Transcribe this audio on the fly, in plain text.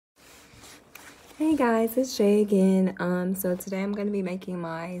Hey guys, it's Shay again. So today I'm going to be making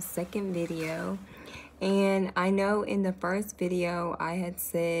my second video. And I know in the first video I had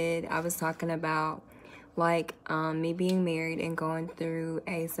said I was talking about me being married and going through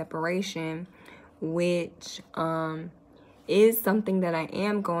a separation, which is something that I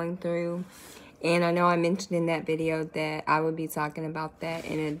am going through. And I know I mentioned in that video that I would be talking about that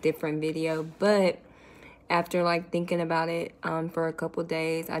in a different video, but after thinking about it for a couple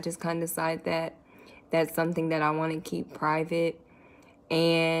days, I just kind of decided that that's something that I want to keep private,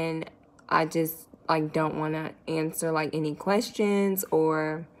 and I just don't want to answer any questions,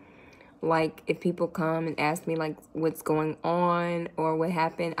 or if people come and ask me what's going on or what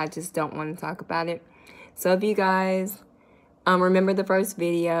happened. I just don't want to talk about it. So if you guys remember the first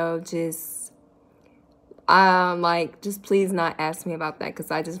video, just please not ask me about that,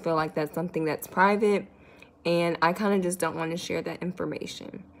 because I just feel like that's something that's private, and I kind of just don't want to share that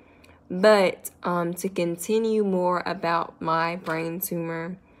information. But to continue more about my brain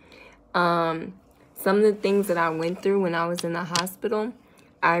tumor, some of the things that I went through when I was in the hospital.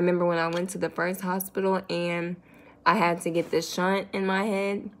 I remember when I went to the first hospital and I had to get the shunt in my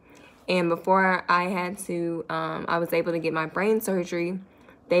head. And before I had to, I was able to get my brain surgery,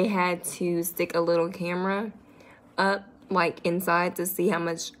 they had to stick a little camera up inside to see how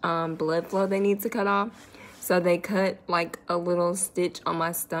much blood flow they need to cut off. So they cut a little stitch on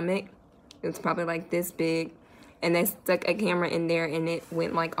my stomach. It's probably this big, and they stuck a camera in there, and it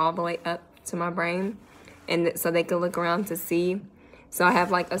went all the way up to my brain, and so they could look around to see. So I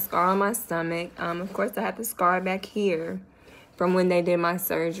have a scar on my stomach. Of course, I have the scar back here from when they did my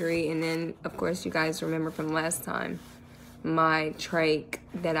surgery, and then of course you guys remember from last time my trach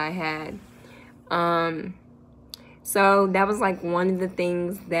that I had. So that was one of the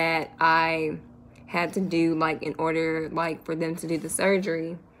things that I had to do in order for them to do the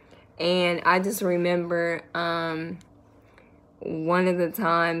surgery. And I just remember one of the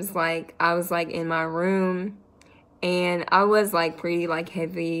times I was in my room, and I was pretty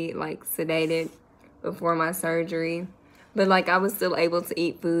heavy, sedated before my surgery, but I was still able to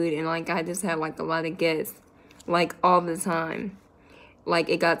eat food, and I just had a lot of gas all the time.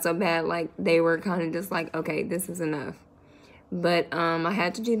 It got so bad they were kind of just okay, this is enough. But I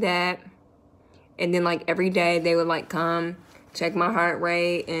had to do that, and then every day they would come check my heart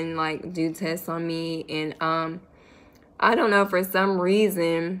rate and do tests on me. And I don't know, for some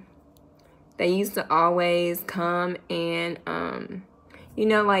reason they used to always come and you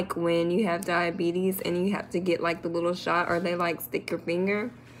know, when you have diabetes and you have to get the little shot, or they stick your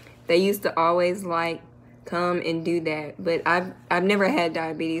finger, they used to always come and do that. But I've never had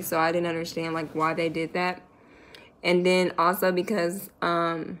diabetes, so I didn't understand why they did that. And then also because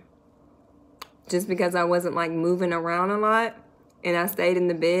just because I wasn't moving around a lot and I stayed in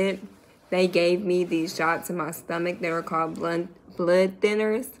the bed, they gave me these shots in my stomach. They were called blood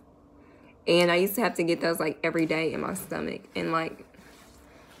thinners. And I used to have to get those every day in my stomach. And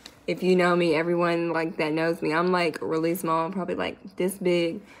if you know me, everyone that knows me, I'm really small, probably this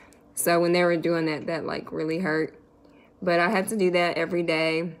big. So when they were doing that, that really hurt. But I had to do that every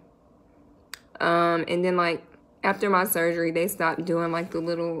day. And then after my surgery, they stopped doing the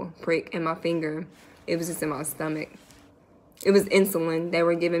little prick in my finger. It was just in my stomach. It was insulin. They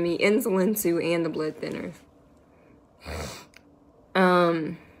were giving me insulin too, and the blood thinners.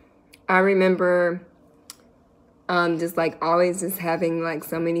 I remember just always just having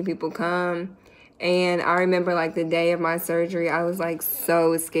so many people come. And I remember the day of my surgery, I was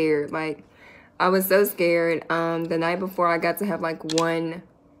so scared. I was so scared. The night before, I got to have one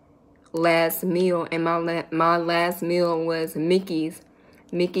last meal, and my last meal was Mickey's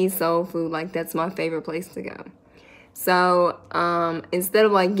Soul Food. That's my favorite place to go. So instead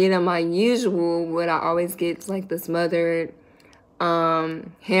of getting my usual, what I always get is the smothered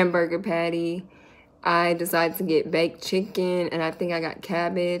hamburger patty, I decided to get baked chicken, and I think I got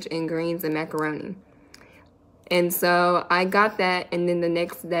cabbage and greens and macaroni. And so I got that, and then the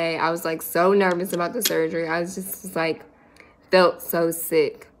next day I was so nervous about the surgery. I was just felt so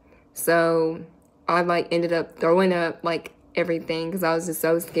sick. So I ended up throwing up everything, because I was just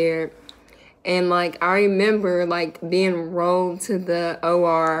so scared. And I remember being rolled to the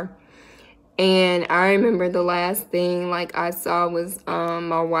OR, and I remember the last thing I saw was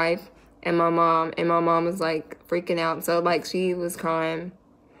my wife and my mom, and my mom was freaking out. So she was crying,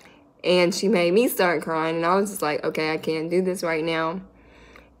 and she made me start crying, and I was just okay, I can't do this right now.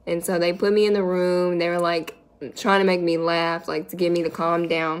 And so they put me in the room. They were trying to make me laugh, to get me to calm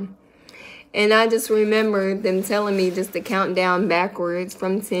down. And I just remember them telling me just to count down backwards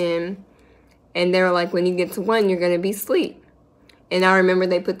from 10. And they were when you get to 1, you're going to be asleep. And I remember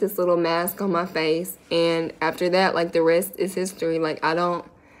they put this little mask on my face. And after that, like, the rest is history. Like, I don't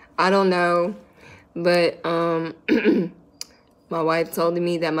know. But my wife told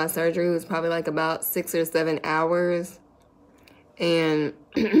me that my surgery was probably like about 6 or 7 hours. And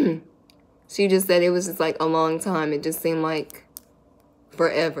she just said it was just like a long time. It just seemed like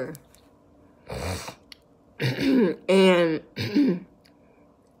forever. And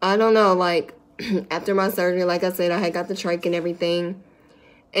I don't know, like, after my surgery, like I said, I had got the trach and everything.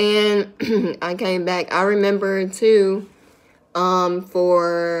 And I came back. I remember, too,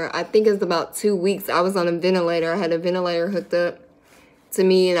 for, I think it's about 2 weeks, I was on a ventilator. I had a ventilator hooked up to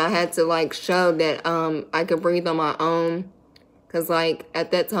me, and I had to, like, show that I could breathe on my own. Because, like, at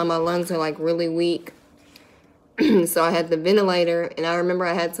that time, my lungs were, like, really weak. So I had the ventilator, and I remember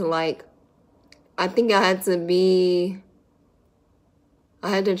I had to, like, I think I had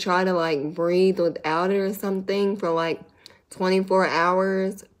to try to, like, breathe without it or something for, like, 24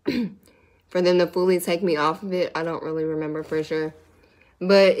 hours for them to fully take me off of it. I don't really remember for sure.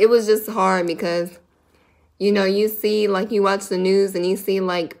 But it was just hard because, you know, you see, like, you watch the news and you see,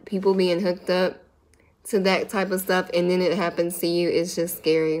 like, people being hooked up to that type of stuff, and then it happens to you. It's just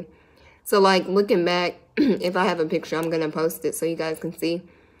scary. So, like, looking back, if I have a picture, I'm going to post it so you guys can see.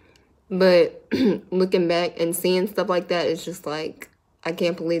 But looking back and seeing stuff like that, it's just like, I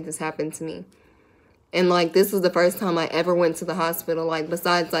can't believe this happened to me. And, like, this was the first time I ever went to the hospital. Like,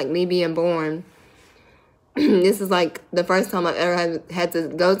 besides, like, me being born, this is, like, the first time I've ever had to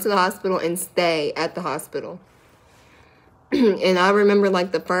go to the hospital and stay at the hospital. And I remember,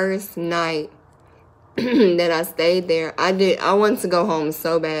 like, the first night that I stayed there, I wanted to go home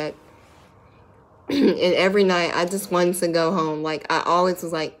so bad. And every night, I just wanted to go home. Like, I always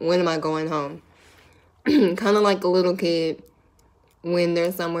was like, when am I going home? Kind of like a little kid when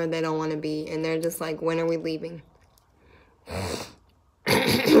they're somewhere they don't want to be. And they're just like, when are we leaving?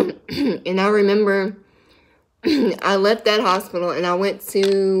 And I remember I left that hospital and I went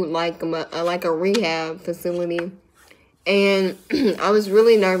to, like a rehab facility. And I was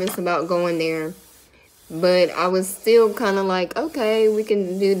really nervous about going there. But I was still kind of like, okay, we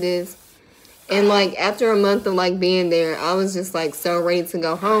can do this. And, like, after a month of, like, being there, I was just, like, so ready to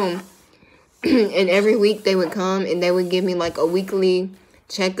go home. And every week they would come and they would give me, like, a weekly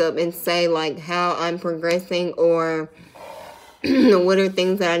checkup and say, like, how I'm progressing or what are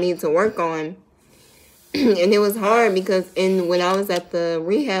things that I need to work on. And it was hard because when I was at the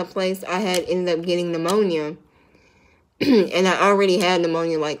rehab place, I had ended up getting pneumonia. And I already had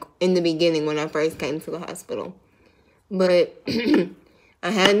pneumonia, like, in the beginning when I first came to the hospital. But I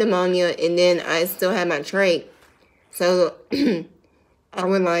had pneumonia, and then I still had my trach. So I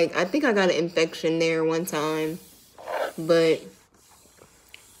would, like, I think I got an infection there one time. But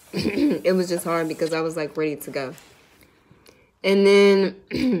it was just hard because I was, like, ready to go. And then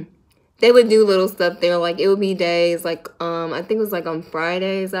they would do little stuff there. Like, it would be days, like, I think it was, like, on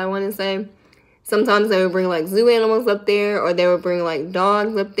Fridays, I want to say. Sometimes they would bring, like, zoo animals up there, or they would bring, like,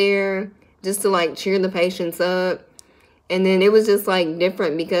 dogs up there just to, like, cheer the patients up. And then it was just, like,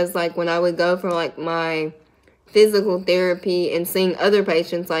 different because, like, when I would go for, like, my physical therapy and seeing other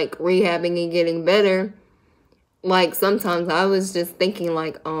patients, like, rehabbing and getting better, like, sometimes I was just thinking,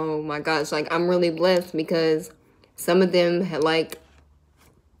 like, oh, my gosh, like, I'm really blessed because some of them had, like,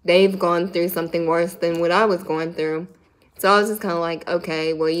 they've gone through something worse than what I was going through. So I was just kind of like,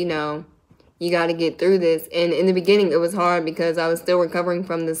 okay, well, you know, you got to get through this. And in the beginning, it was hard because I was still recovering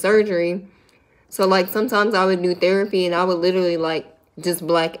from the surgery. So, like, sometimes I would do therapy and I would literally, like, just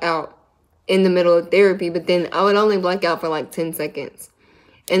black out in the middle of therapy. But then I would only black out for, like, 10 seconds.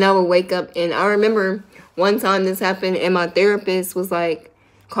 And I would wake up. And I remember one time this happened and my therapist was, like,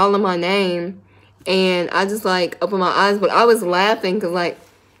 calling my name. And I just, like, opened my eyes. But I was laughing because, like,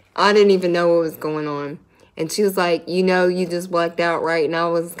 I didn't even know what was going on. And she was like, you know, you just blacked out, right? And I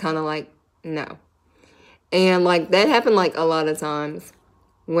was kind of like, no. And, like, that happened, like, a lot of times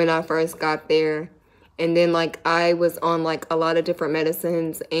when I first got there. And then, like, I was on, like, a lot of different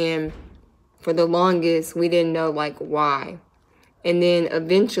medicines. And for the longest, we didn't know, like, why. And then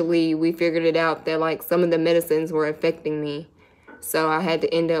eventually we figured it out that, like, some of the medicines were affecting me. So I had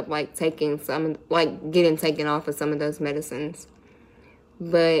to end up, like, taking some, like, getting taken off of some of those medicines.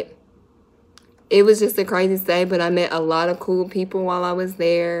 But it was just a crazy stay. But I met a lot of cool people while I was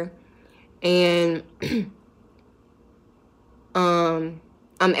there. And I'm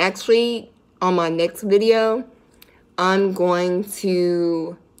actually, on my next video, I'm going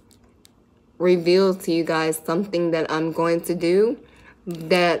to reveal to you guys something that I'm going to do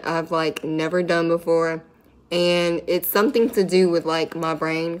that I've, like, never done before. And it's something to do with, like, my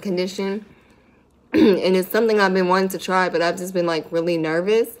brain condition. And it's something I've been wanting to try, but I've just been like really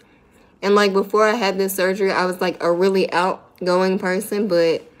nervous. And like before I had this surgery, I was like a really outgoing person,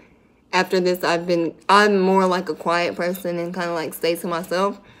 but after this, I'm more like a quiet person and kind of like stay to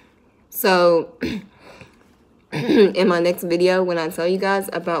myself. So in my next video, when I tell you guys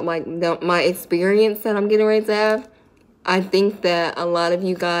about like my experience that I'm getting ready to have, I think that a lot of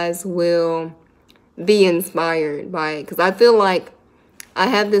you guys will be inspired by it, because I feel like I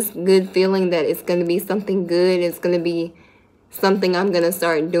have this good feeling that it's going to be something good. It's going to be something I'm going to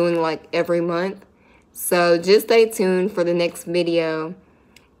start doing like every month. So just stay tuned for the next video.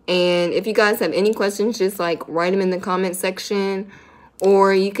 And if you guys have any questions, just like write them in the comment section,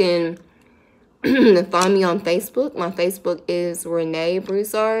 or you can find me on Facebook. My Facebook is Renee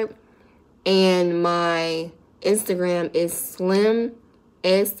Broussard, and my Instagram is Slim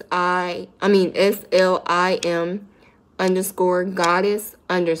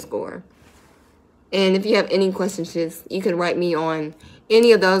SLIM_goddess_. And if you have any questions, just you can write me on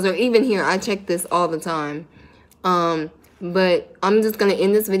any of those, or even here. I check this all the time. But I'm just gonna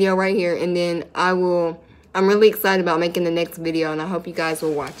end this video right here, and then I'm really excited about making the next video, and I hope you guys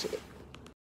will watch it.